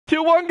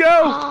2, 1,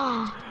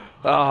 go!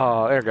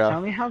 Oh, there you go.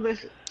 Tell me how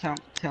this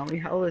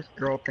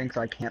girl thinks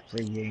I can't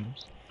play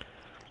games.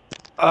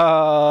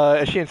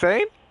 Is she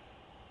insane?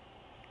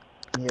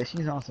 Yeah,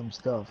 she's on some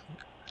stuff.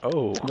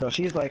 Oh. No,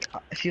 she's like,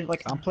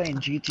 I'm playing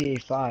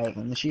GTA 5,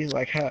 and she's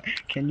like, huh,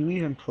 can you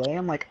even play?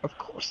 I'm like, of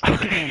course I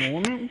can,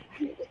 woman.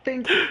 Who do you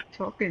think you're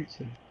talking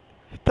to?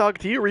 Talk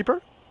to you,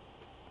 Reaper.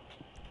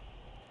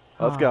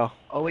 Let's go.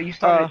 Oh wait, you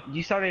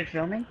started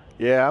filming?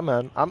 Yeah,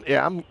 man. Who's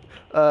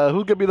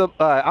gonna be the?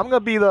 I'm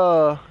gonna be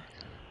the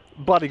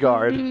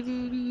bodyguard.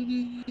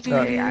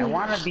 Hey, I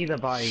wanna be the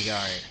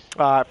bodyguard.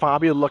 Fine. I'll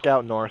be the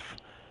lookout north.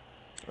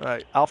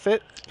 Alright,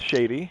 outfit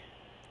shady.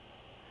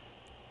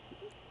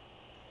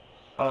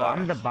 Oh,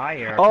 I'm the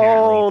buyer. Oh,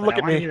 apparently, look but at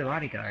I wanna me. be the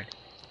bodyguard.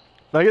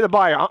 No, you're the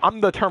buyer.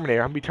 I'm the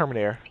Terminator. I'm the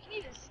Terminator.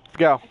 Let's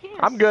go.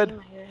 I'm good.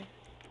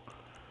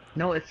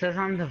 No, it says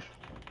I'm the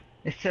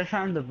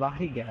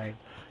bodyguard.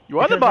 You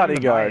are the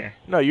bodyguard.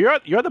 No, you're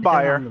the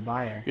buyer. I'm the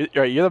buyer.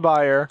 You're the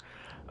buyer.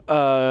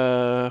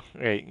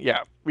 Okay,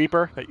 yeah,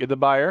 Reaper, you're the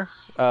buyer.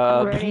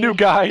 New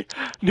guy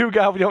we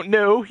don't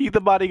know. He's the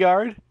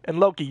bodyguard. And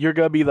Loki, you're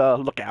gonna be the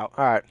lookout.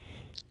 All right,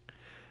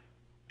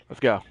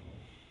 let's go.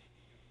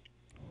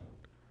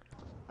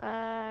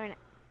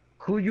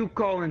 Who you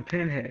calling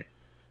Pinhead?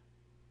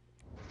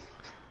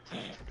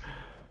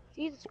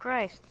 Jesus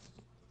Christ.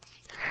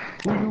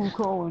 Who you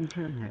calling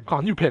Pinhead?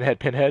 Calling you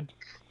Pinhead.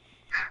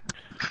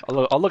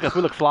 Oh look us,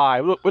 we look fly.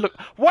 We look.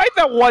 Why is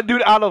that one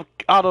dude out of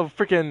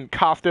freaking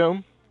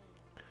costume?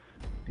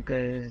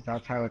 Because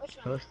that's how it's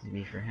supposed to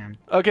be for him.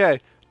 Okay,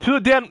 to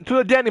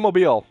the Danny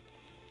Mobile.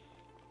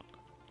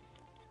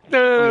 Yeah,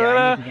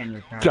 I need to get in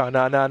your car.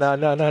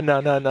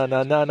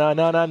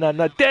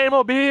 Danny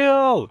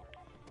Mobile.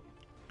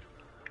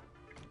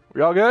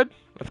 We all good?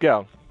 Let's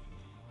go.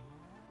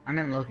 I'm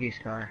in Loki's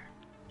car.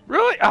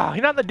 Really? Oh,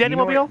 you're not in the Danny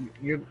Mobile?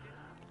 You're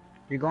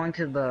going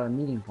to the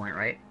meeting point,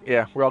 right?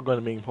 Yeah, we're all going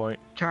to the meeting point.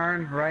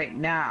 Turn right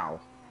now.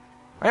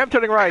 I am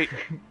turning right.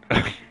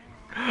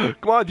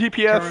 Come on,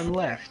 GPS. Turn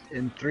left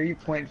in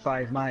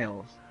 3.5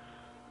 miles.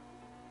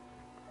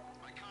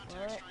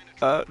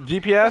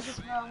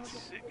 GPS?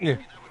 Yeah.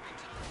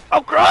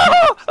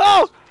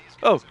 Oh,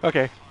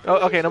 okay.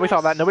 Oh, okay, nobody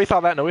saw that.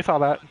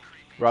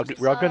 We're all good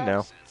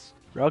now.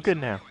 We're all good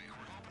now.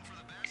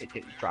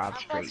 It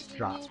drops straight.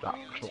 Drop.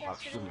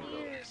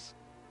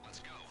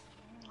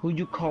 Who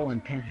you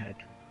calling Pinhead?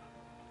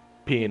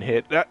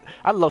 Pinhead.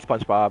 I love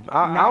SpongeBob.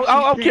 I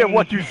don't care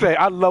what you say.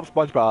 I love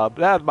SpongeBob.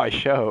 That's my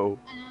show.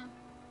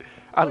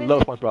 I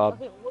love SpongeBob.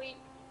 Okay,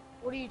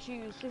 what do you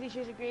choose? 50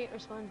 Shades of Grey or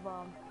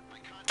SpongeBob?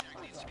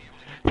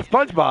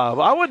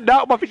 SpongeBob. I would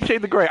not want 50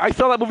 Shades of Grey. I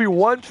saw that movie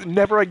once,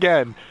 never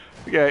again.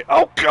 Okay.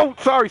 Oh,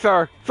 sorry,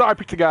 sir. Sorry,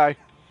 pizza guy.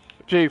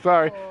 Gee,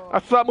 sorry.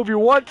 I saw that movie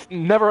once,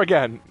 never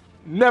again.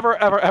 Never,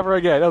 ever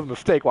again. That was a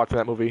mistake watching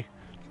that movie.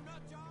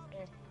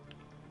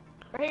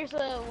 Right here's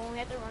when we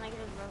have to run, I get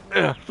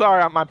run.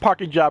 Sorry, my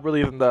parking job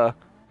really isn't that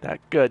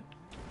good.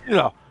 You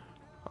know,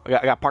 I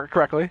got parked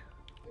correctly.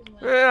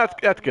 Yeah,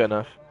 that's good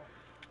enough.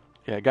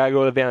 Yeah, gotta go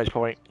to the vantage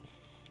point.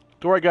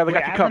 Don't worry, guys, I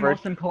got you covered. I have the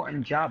most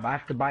important job. I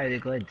have to buy the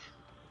goods.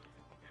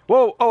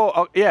 Whoa!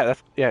 Oh, yeah,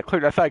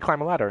 clear. That's how you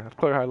climb a ladder. That's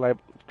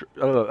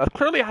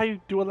clearly how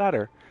you do a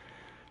ladder.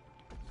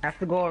 I have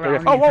to go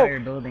around the entire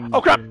building. Oh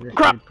crap!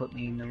 Put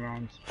me in the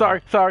wrong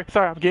spot. Sorry.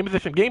 I'm game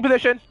position.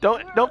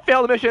 Don't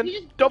fail the mission.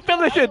 Don't fail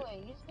the mission.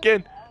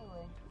 Again.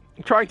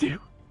 I'm trying to.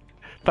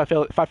 If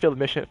I fail the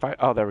mission,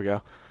 oh, there we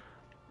go.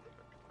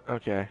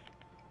 Okay.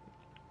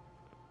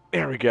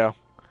 There we go.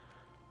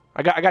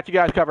 I got you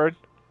guys covered.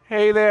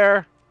 Hey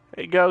there.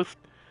 Hey Ghost.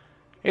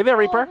 Hey there,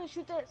 Reaper. Oh,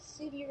 shoot that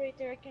CD right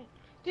there. I can't.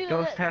 Dude,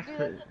 Ghost has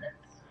to.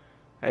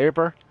 Hey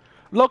Reaper.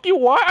 Loki,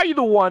 why are you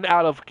the one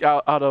out of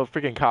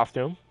freaking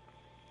costume?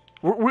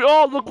 We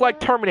all look like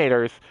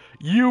Terminators.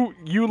 You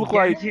look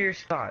like. Get to your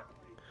spot.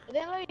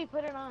 Then let me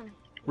put it on.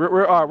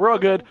 We're all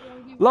good.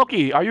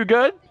 Loki, are you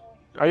good?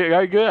 Are you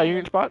good? Are you in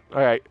your spot?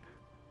 All right.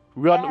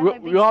 We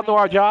all know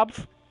our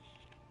jobs.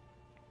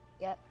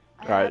 Yep.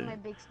 I All right. have my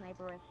big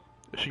sniper rifle.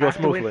 It should go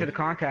smoothly. Wait for the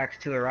contacts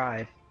to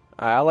arrive.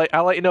 I'll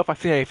let you know if I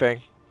see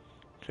anything.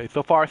 Okay,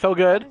 so far so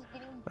good.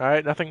 All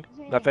right, nothing.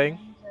 The weapons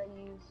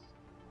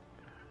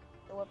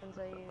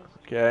I use.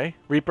 Okay,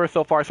 Reaper,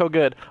 so far so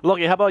good.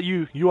 Loki, how about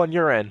you? You on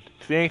your end?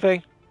 See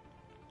anything?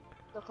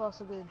 So far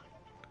so good.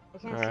 I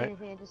can't see Right.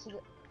 anything. I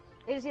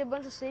just see a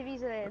bunch of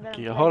civies that.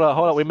 Okay, hold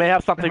on. We may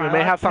have something.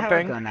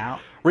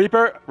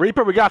 Reaper,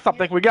 we got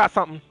something.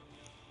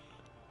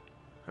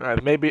 All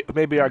right,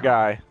 maybe our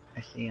guy.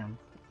 I see him.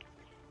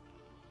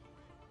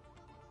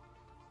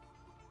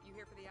 You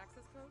here for the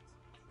access codes?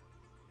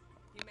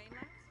 You main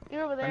labs?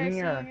 You're over there. I'm I see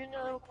you. gonna You're in the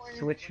other corner.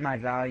 switch my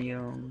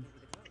volume.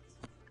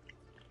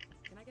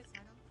 Can I get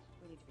sign on?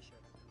 We need to be sure.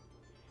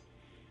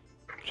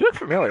 She looks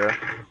familiar. That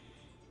bank.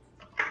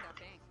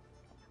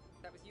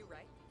 That was you,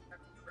 right?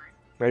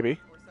 Maybe.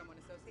 Or someone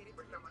associated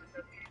with you?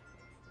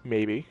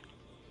 Maybe.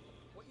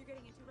 What you're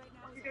getting into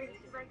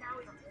right now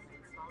is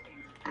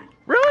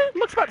Really?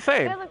 Looks about the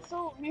same. That looks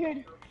so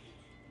weird.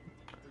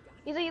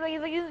 He's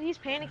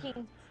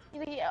panicking. He's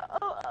like,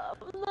 oh,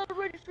 I'm not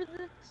ready for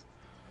this.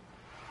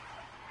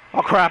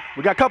 Oh crap,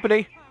 we got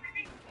company.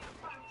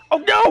 Oh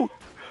no!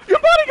 Your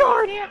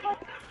bodyguard! Yeah,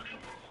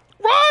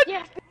 Run!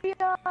 yeah,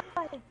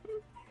 FBI.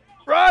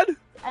 Run!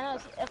 I know.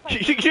 It's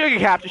like, She gonna get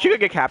captured. She gonna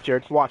get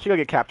captured. Watch, she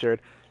gonna get captured.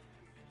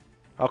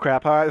 Oh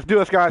crap! All right, let's do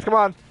this, guys. Come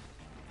on,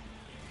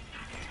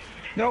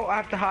 No, I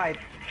have to hide.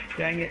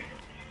 Dang it.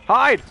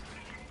 hide.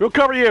 We'll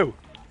cover you.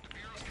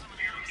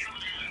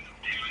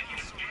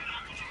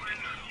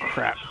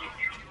 Crap.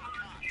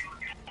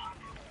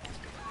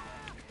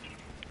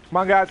 Come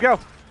on, guys, go.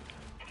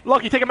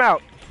 Lucky, take him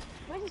out.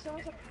 where's the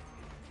someone?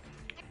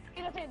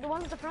 The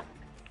ones at the front.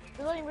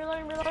 Reloading.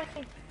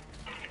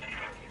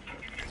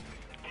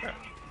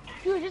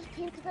 Dude, just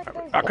ping to that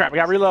guy's. Oh crap, we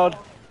got reload.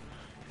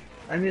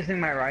 I'm using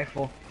my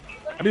rifle.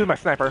 I'm using my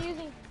sniper.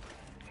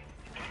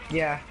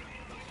 Yeah.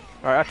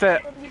 All right,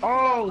 that's it.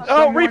 Oh, Oh,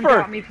 someone Reaper!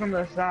 got me from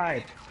the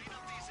side.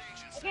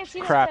 I can't see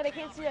Crap. that side. I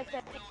can't see that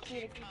side. I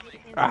can't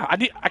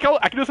see it.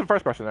 I can do some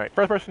first person, right?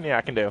 First person, yeah,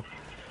 I can do.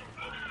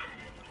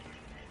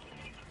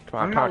 Come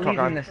on, I'm come not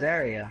on. leaving this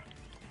area.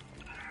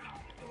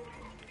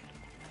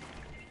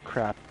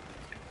 Crap.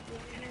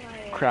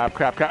 Crap.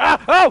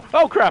 Ah!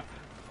 Oh, crap.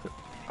 That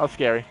was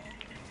scary.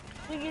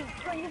 You can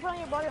put on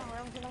your body armor.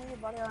 I'm putting on your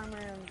body armor.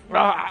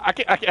 I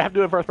can't have to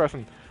do it first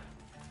person.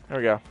 There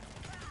we go.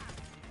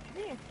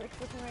 I'm doing first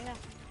person right now.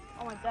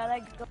 Oh my god, I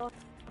go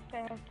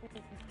fast.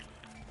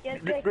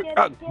 Get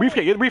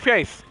Briefcase, get the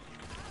briefcase.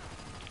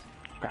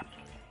 Crap.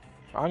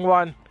 Wrong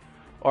one.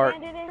 Or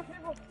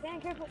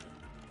Stand careful.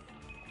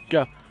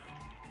 go.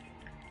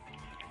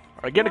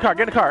 Alright, get in the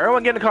car.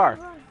 Everyone get in the car.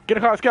 Get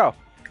in the car, let's go.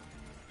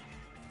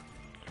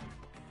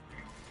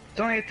 It's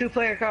only a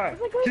two-player car.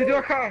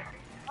 Two-door car.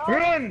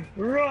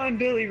 Run,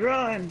 Billy,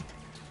 run.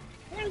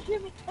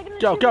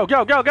 Go.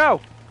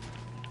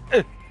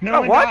 No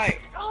one what? died.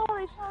 Oh,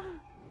 they shot me.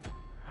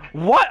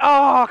 What?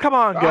 Oh, come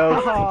on,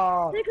 Ghost.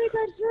 Oh. They died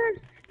first.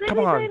 Come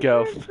on,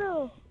 Ghost.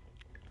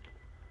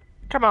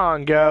 Come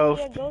on,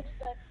 Ghost. Yeah, Ghost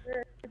died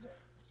first.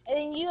 And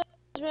then you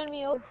guys ran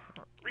me over.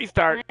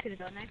 Restart. I could have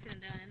done it.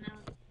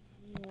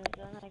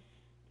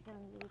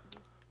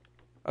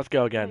 Let's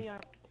go again.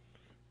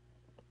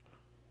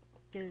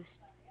 Ghost.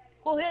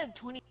 Go ahead,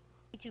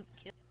 22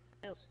 kills.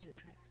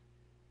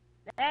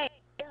 Hey,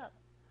 yeah.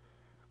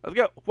 Let's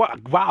go.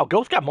 Wow,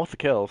 Ghost got most of the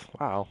kills.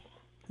 Wow.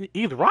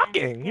 He's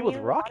rocking. He was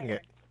rocking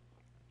it.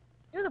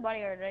 You're the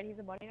bodyguard, right? He's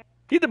the bodyguard.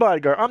 He's the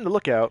bodyguard. I'm the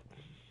lookout.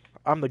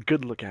 I'm the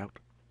good lookout.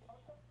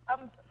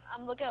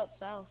 I'm lookout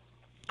south.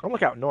 I'm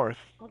lookout north.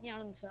 Looking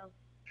out in the south.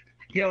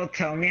 Yo,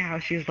 tell me how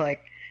she's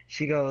like,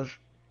 she goes,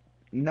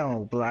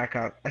 no,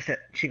 blackout.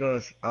 She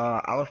goes,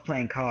 I was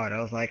playing COD.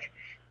 I was like,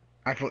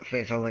 I put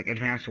face, I was like,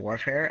 Advanced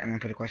Warfare, and then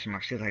put a question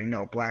mark. She was like,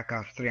 no, Black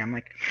Ops 3. I'm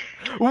like,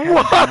 What?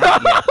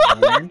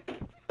 like,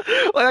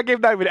 that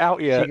game's not even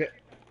out yet.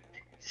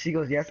 She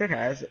goes, yes, it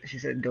has. She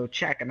said, go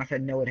check. And I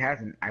said, no, it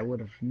hasn't. I would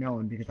have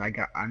known because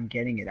I'm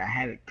getting it. I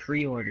have it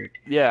pre-ordered.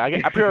 Yeah,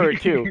 I pre-ordered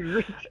it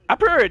too. I'm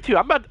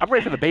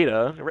ready for the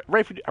beta.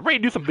 I'm ready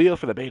to do some videos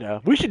for the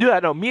beta. We should do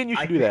that. No, me and you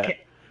should do that.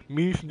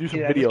 Me and you should do some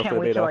Dude, I videos just for can't the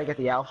wait beta. till I get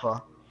the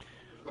alpha.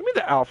 I mean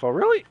the alpha,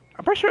 really?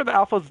 I'm pretty sure the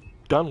alpha's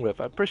done with.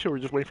 I'm pretty sure we're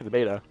just waiting for the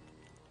beta.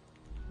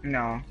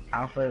 No,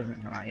 alpha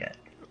isn't come out yet.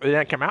 It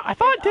didn't come out? I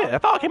thought it did. I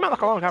thought it came out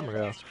like a long time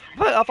ago. I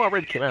thought alpha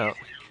already came out.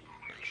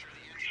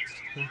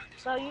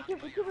 So you can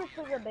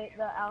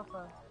the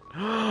alpha.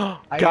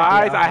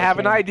 Guys, I have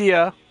an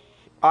idea.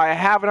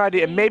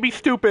 It may be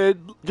stupid,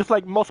 just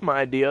like most of my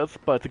ideas,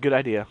 but it's a good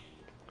idea.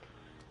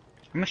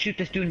 I'm gonna shoot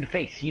this dude in the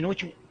face. You know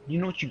what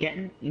you're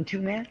getting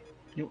into, man?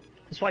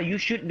 That's why you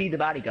shouldn't be the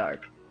bodyguard.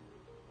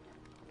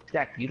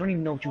 Exactly. You don't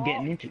even know what you're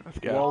getting into. Let's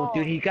go. Whoa,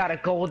 dude, he got a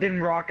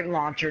golden rocket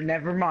launcher.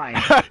 Never mind.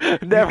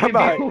 Never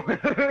mind. You can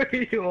do whatever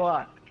you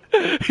want.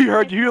 He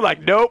heard you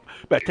like, nope.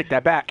 Better take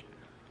that back.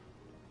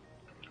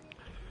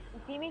 You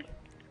see me?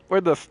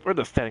 Where the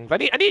settings? I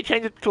need to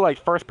change it to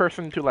like first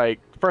person to what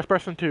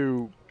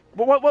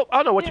I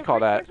don't know what you call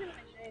that.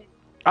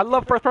 I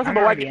love first person,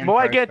 but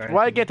why get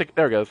to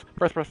there it goes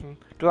first person?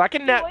 Because I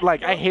can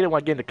I hate it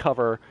when I get into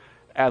cover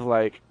as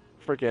like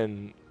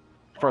freaking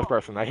first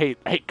person. I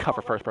hate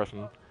cover first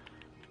person.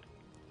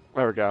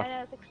 There we go. I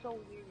know, it's like so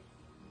weird.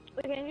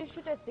 Wait, can you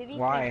shoot that city?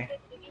 Why?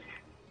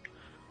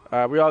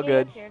 We all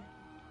good.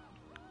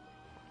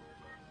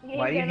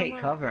 Why do you hate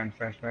cover in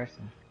first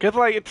person? Cause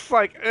like it's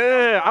like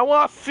I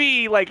want to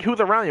see like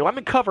who's around you. I'm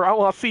in cover. I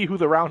want to see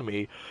who's around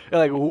me.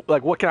 And,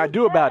 like what can I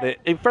do about it?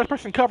 In first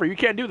person cover, you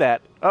can't do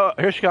that. Oh,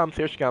 here she comes.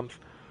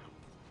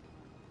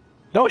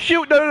 Don't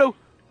shoot! No!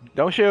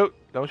 Don't shoot!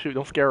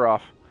 Don't scare her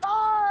off.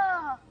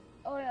 Oh!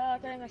 Oh yeah, I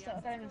thought I messed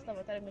up.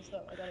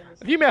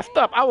 If you messed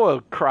up, I would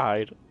have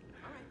cried.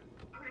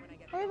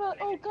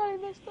 Oh god, I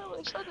messed up.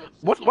 I shot it.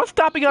 What's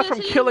stopping us from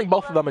killing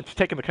both of them and just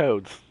taking the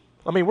codes?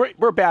 I mean,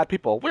 we're bad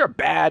people. We're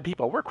bad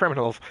people. We're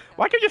criminals.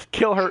 Why can't you just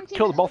kill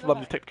both of them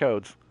and just take the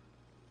codes?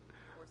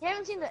 You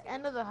haven't seen the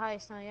end of the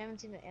heist, no? You haven't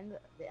seen the end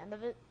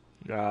of it?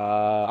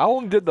 I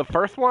only did the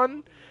first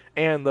one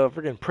and the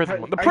freaking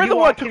prison one. The Are prison you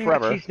one took watching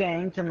forever. what she's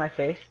saying to my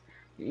face?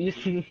 You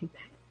see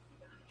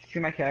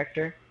my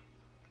character?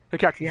 The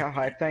character, See how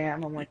hyped I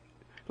am? I'm like,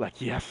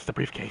 yes, the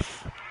briefcase.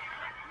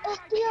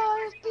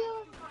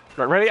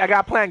 Right, ready? I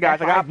got a plan,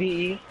 guys. I got a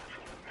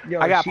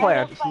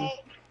plan.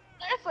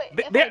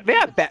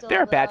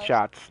 They're bad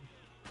shots.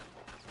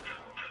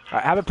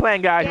 Alright, I have a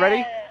plan, guys.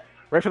 Ready?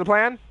 Ready for the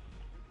plan?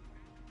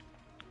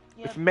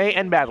 This may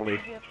end badly.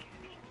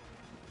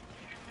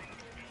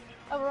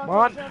 Come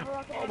on.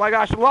 Oh my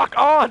gosh, lock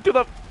on to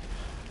the...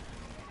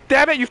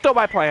 Damn it, you stole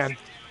my plan.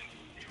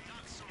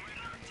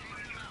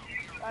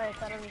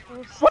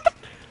 What the...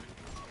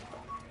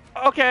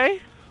 Okay.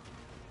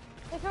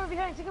 Take cover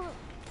behind, take cover.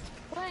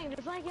 They're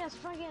flanking us,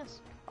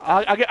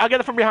 I'll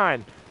get it from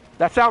behind.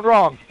 That sounds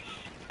wrong.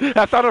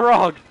 That sounded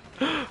wrong.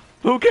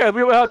 Who cares?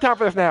 We don't have time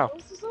for this now.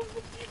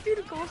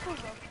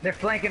 They're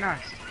flanking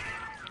us.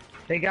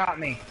 They got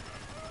me.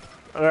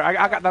 I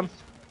got them.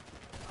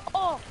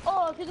 Oh,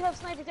 if you have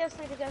snipers, they have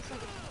snipers.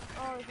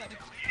 Oh, they got me.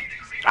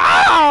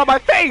 Ah, my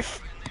face!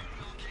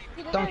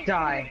 Don't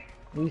die.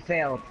 We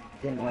failed,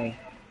 didn't we?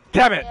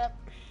 Damn it! Yep.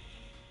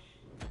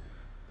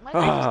 My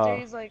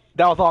face is like...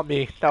 That was on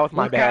me. That was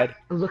my bad.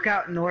 Look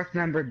out, North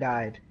member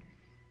died.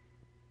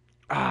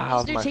 Ah, that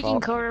was my taking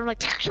fault. cover, I'm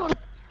like...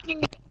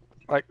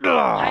 Like,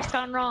 I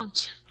found wrong.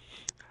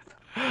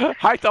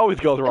 Heists always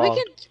goes wrong.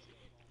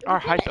 Our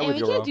heists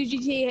always go wrong.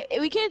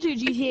 We can't do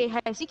GTA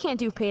heists. You can't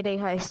do payday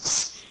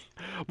heists.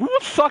 We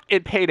will suck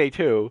in Payday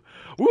 2.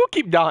 We will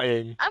keep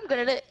dying. I'm good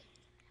at it.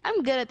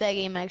 I'm good at that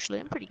game, actually.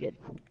 I'm pretty good.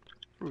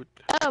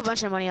 I have a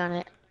bunch of money on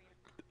it.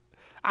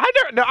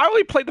 I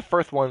only played the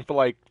first one for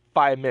like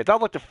 5 minutes. That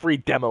was like the free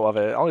demo of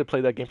it. I only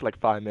played that game for like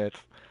 5 minutes.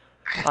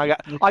 I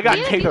got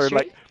tasered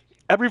like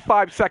every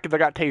 5 seconds. I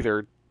got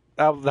tasered.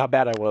 That was how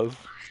bad I was.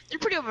 They're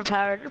pretty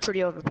overpowered.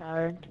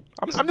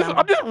 I'm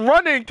just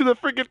running to the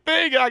freaking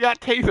thing and I got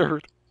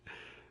tasered.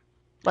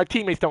 My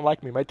teammates don't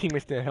like me. My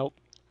teammates didn't help.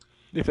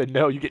 They said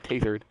no, you get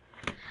tasered.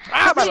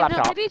 Ah, my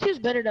laptop. No, Payday 2 is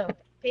better though.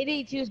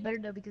 Payday 2 is better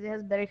though because it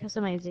has better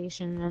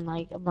customization and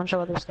like a bunch of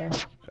other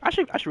stuff. I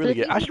should really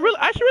get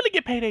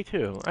Payday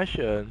 2. I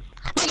should.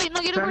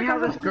 Tell me how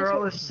this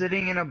girl is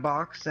sitting in a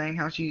box saying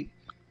how she's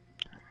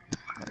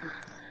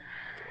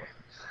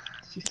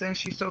saying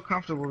she's so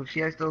comfortable. She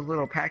has those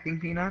little packing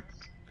peanuts.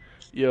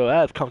 Yo,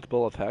 that's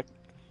comfortable as heck.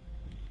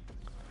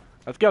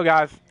 Let's go,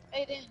 guys.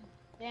 Hey,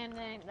 Dan,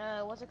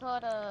 what's it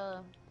called?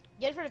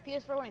 Get it for the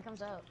PS4 when it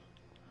comes out.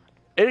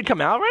 It didn't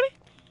come out already?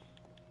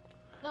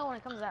 No, when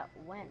it comes out.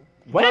 When?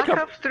 When Black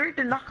Ops 3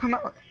 did not come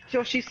out.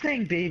 Yo, she's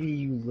saying, baby,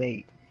 you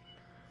late.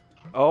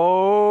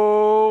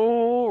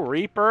 Oh,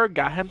 Reaper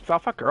got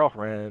himself a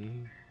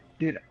girlfriend.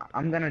 Dude,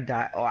 I'm gonna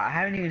die. Oh, I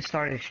haven't even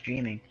started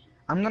streaming.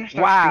 I'm gonna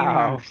start streaming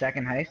on the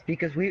second heist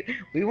because we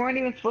weren't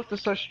even supposed to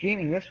start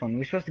streaming this one. We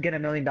were supposed to get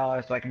 $1 million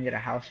so I can get a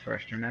house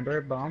first.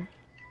 Remember, Bum?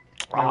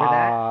 Remember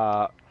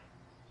that?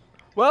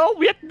 Well,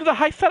 we have to do the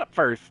heist setup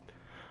first.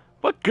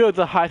 What good's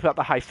a heist without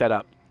the heist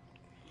setup?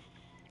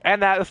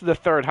 And this is the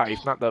third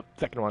heist, not the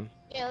second one.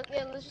 Yeah,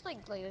 let's just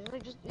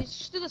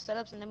just do the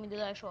setups and then we do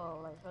the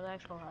actual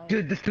heist.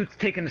 Dude, this dude's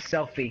taking a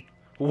selfie.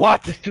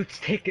 What? This dude's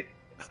taking.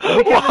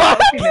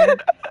 What? Selfie, man.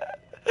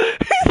 He's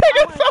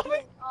taking a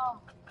selfie.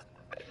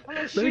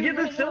 Let me get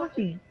the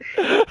selfie.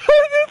 He's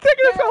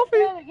taking a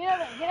selfie. Get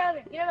out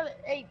of there.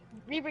 Hey,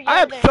 Reaper, get I out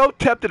am of there. so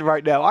tempted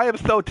right now. I am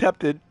so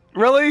tempted.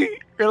 Really?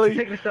 I'm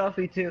taking a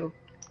selfie too.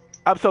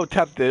 I'm so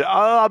tempted.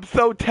 I'm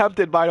so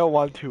tempted, but I don't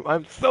want to.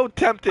 I'm so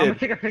tempted. I'm gonna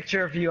take a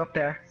picture of you up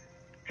there.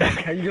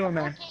 How you doing,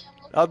 man?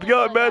 How's it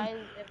going,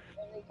 man?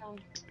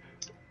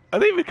 Are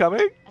they even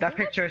coming? That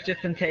picture has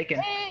just been taken.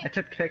 I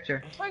took the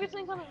picture. Targets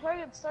incoming.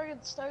 Targets.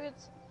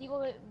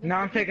 Now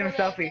I'm taking a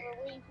selfie.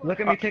 Look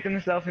at me taking the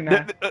selfie,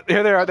 man.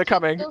 Here they are. They're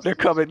coming. They're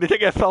coming. They're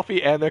taking a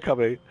selfie and they're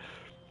coming.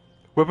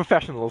 We're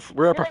professionals.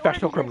 We're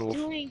professional criminals.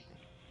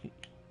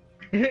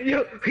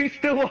 Yo, he's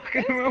still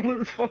walking around with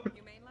his phone. You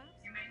main labs?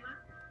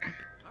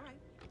 Alright.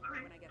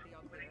 When I get the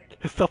all clear.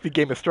 His selfie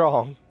game is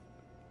strong.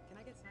 Can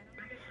I get sign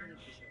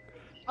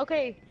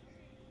Okay.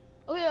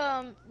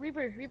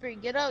 Reaper,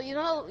 get out. You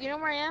know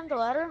where I am? The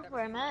ladder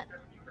where I'm at.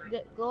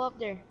 Go up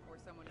there. or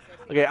someone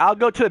associated? Okay, I'll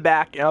go to the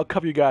back and I'll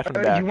cover you guys from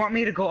the back. You want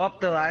me to go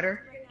up the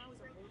ladder?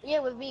 Yeah,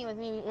 with me.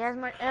 It has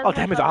my. Oh,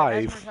 damn, his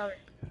eyes.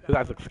 His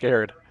eyes look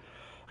scared.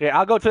 Okay,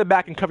 I'll go to the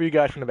back and cover you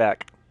guys from the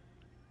back.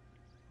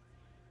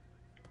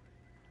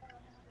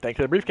 Thanks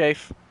for the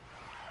briefcase.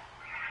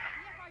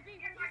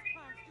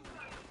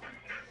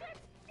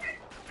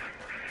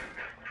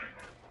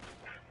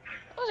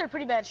 Those are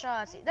pretty bad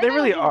shots. They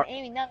really are.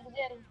 Aiming down the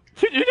dead.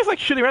 You're just like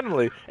shooting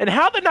randomly. And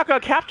how they're not gonna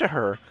capture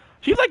her?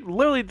 She's like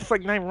literally just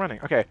like not even running.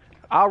 Okay,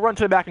 I'll run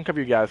to the back and cover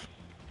you guys.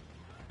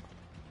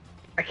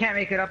 I can't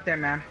make it up there,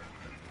 man.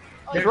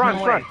 Just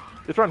run.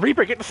 Just run.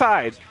 Reaper, get the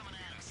side.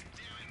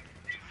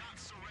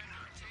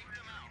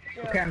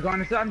 Okay, I'm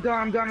going. I'm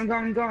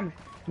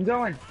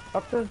going.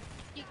 Up the.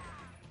 Can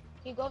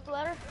you go up the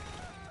ladder?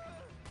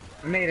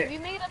 I made If it. you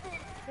made it up here,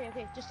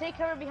 okay. Just take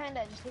cover behind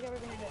that.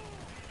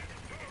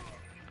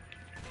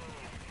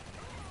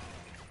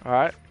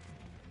 Alright.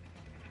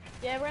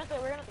 Yeah, we're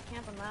gonna have to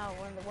camp them out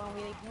when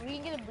we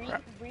can get a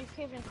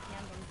briefcase and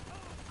camp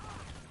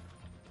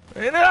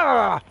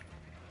them.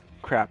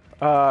 Crap.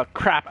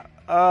 Crap.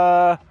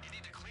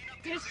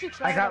 There's two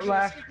I got triangles,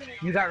 left. there's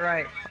two- You got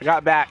right. I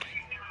got back.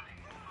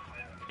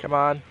 Come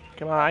on.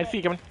 Come on. I see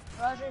you coming.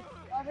 Roger.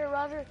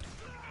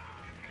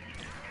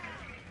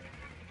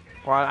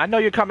 Come on. I know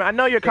you're coming. I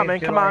know you're Save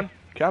coming. your Come life. on.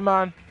 Come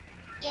on.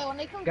 Yeah, when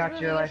they come Got through,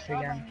 your they life get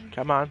shot by again. me.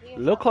 Come on. They A get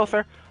little shot by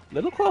me. closer.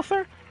 Little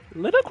closer.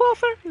 Little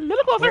closer.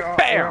 Little closer. We're all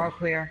Bam.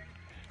 clear.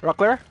 We're all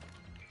clear?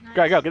 Nice.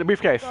 Go. Get a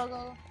briefcase.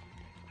 Go.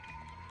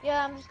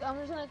 Yeah, I'm just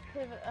gonna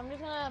pivot. I'm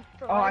just gonna Oh,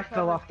 provide I fell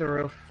cover. off the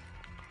roof.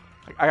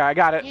 I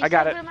got it. You I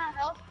got still it. have a good amount of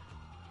health?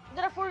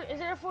 Is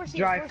it a four-seater?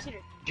 Drive. Four-seater.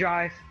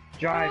 Drive.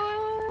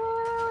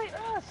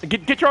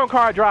 Wait. Get your own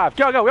car and drive.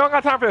 Go. We don't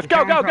got time for this.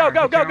 Go. Get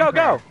your own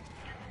car.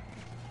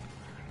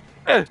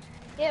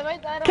 Yeah, right.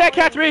 I don't Can't worry,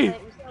 catch me.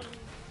 we still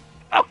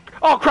have-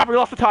 Oh crap! We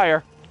lost the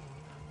tire.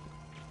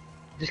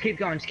 Just keep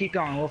going.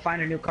 We'll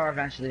find a new car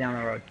eventually down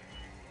the road.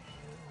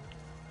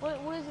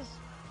 What is this?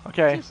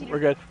 Okay, Two-seater. we're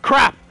good.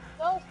 Crap!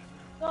 Go.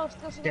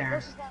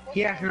 Damn.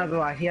 He has another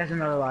life.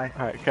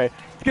 Alright, okay.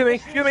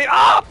 Excuse me.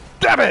 Oh,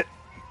 damn it!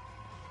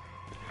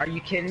 Are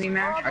you kidding me,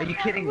 Max? Are you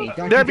kidding me?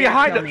 Don't They're you dare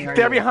behind kill us. me, are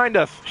They're you? behind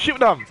us. Shoot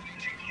them.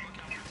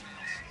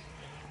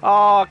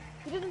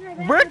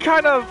 We're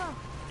kind of.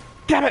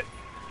 Damn it!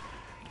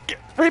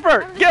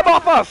 Reaper, get him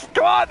off us!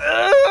 Come on!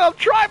 I'm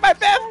trying my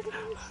best.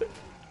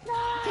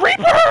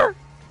 Reaper!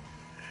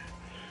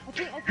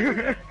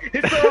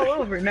 It's all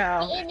over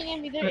now.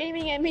 They're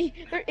aiming at me.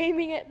 That guy's Reaper,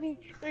 aiming at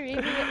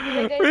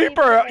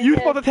you my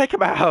supposed to head. take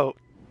him out.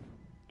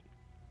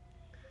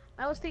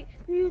 I was thinking,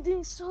 you're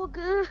doing so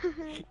good.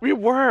 We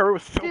were. We were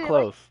so Dude,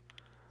 close.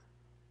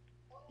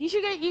 You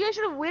guys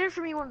should have waited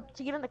for me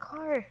to get in the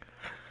car.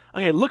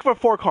 Okay, look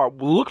for a car.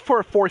 Look for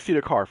a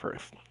four-seater car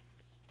first.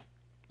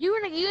 You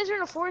guys are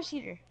in a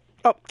four-seater.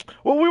 Oh,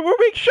 well, we were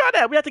being shot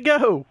at. We had to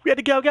go. We had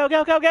to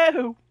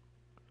go.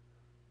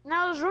 And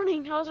I was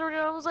running. I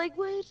was like,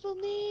 wait for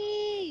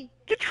me.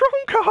 Get your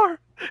own car.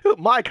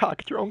 My car.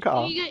 Get your own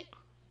car.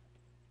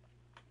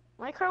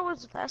 My car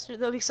was faster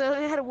though because I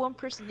only had one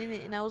person in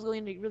it and I was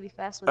going really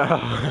fast with it.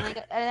 Oh.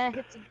 And I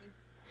hit something.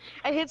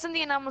 I hit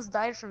something and I almost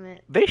died from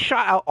it. They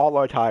shot out all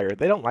our tires.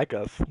 They don't like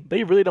us.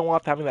 They really don't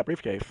want us having that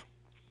briefcase.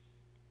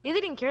 Yeah, they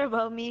didn't care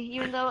about me,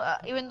 even though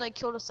I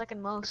killed the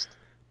second most.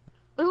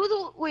 But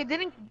wait,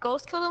 didn't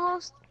Ghost kill the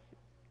most?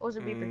 Or was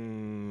it Reaper?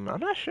 I'm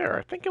not sure.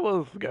 I think it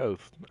was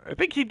Ghost. I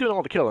think he's doing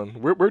all the killing.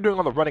 We're doing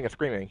all the running and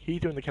screaming. He's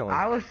doing the killing.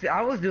 I was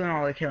doing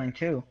all the killing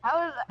too.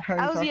 I What are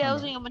you was talking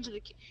about? doing a bunch of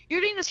the.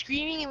 You're doing the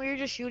screaming and we were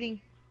just shooting.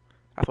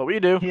 That's what we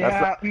do.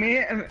 Yeah,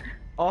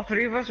 all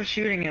three of us were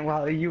shooting it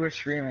while you were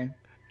screaming.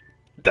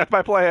 That's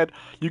my plan.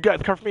 You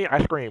guys cover me.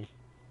 I scream.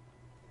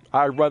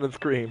 I run and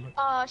scream.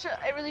 I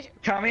really.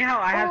 Tell me how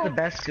I have the Oh.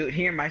 best suit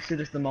here. My suit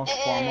is the most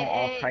formal,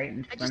 all tight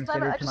and slim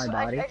fitted to my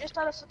body. I just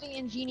thought of something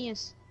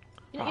ingenious.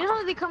 You know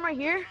how they come right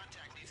here?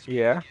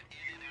 Yeah.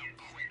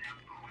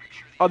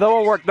 Oh, that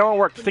won't work. That won't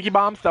work. Sticky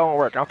bombs? That won't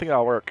work. I don't think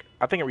that'll work.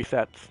 I think it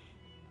resets.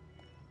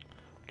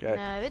 Okay.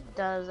 No, if it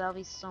does, I'll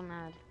be so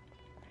mad.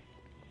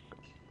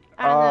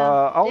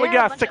 I only They have a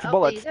got bunch 6 of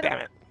bullets. updates. Damn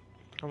it.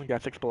 I only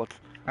got 6 bullets.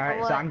 Alright,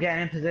 What? so I'm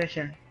getting in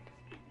position.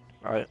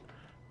 Alright.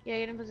 Yeah,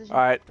 get in position.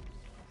 Alright.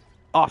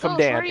 Awesome, Oh, so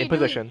Dan. what are you In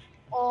position.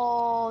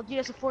 Oh, dude,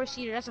 that's a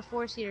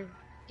four-seater.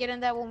 Get in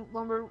that one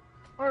when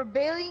we're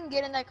bailing.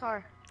 Get in that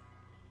car.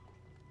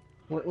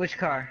 Which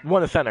car?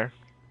 One in the center.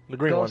 The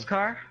green Ghost one.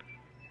 car?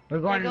 We're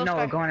going. Ghost No,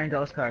 car. we're going in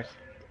ghost cars.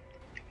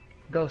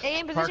 Ghost. Hey,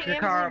 in Park position, your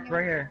in car position. up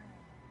right here.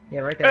 Yeah,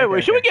 right there. Hey, right wait,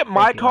 there, should we right there. get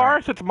my Thank you, car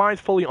alright. since mine's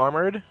fully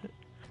armored?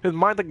 Because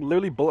mine's like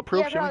literally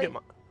bulletproof. Yeah, Should we bro. get my...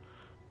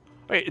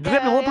 Wait, does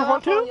it have a bulletproof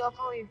one too? I'll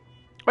follow you.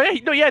 Oh yeah,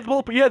 no, yeah, it's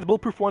bulletproof. Yeah, it's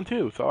bulletproof one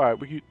too. So alright,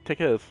 we can take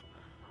his.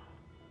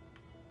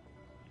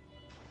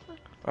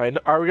 Alright,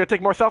 are we gonna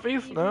take more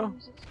selfies? No.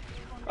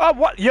 Oh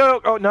what?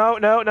 Yo! Oh no!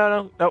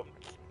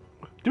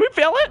 Did we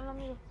fail it?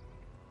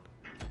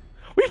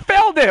 We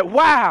failed it!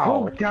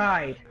 Wow! Who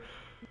died?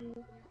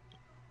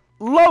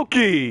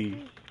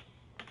 Loki!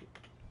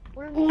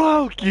 What are-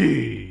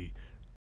 Loki!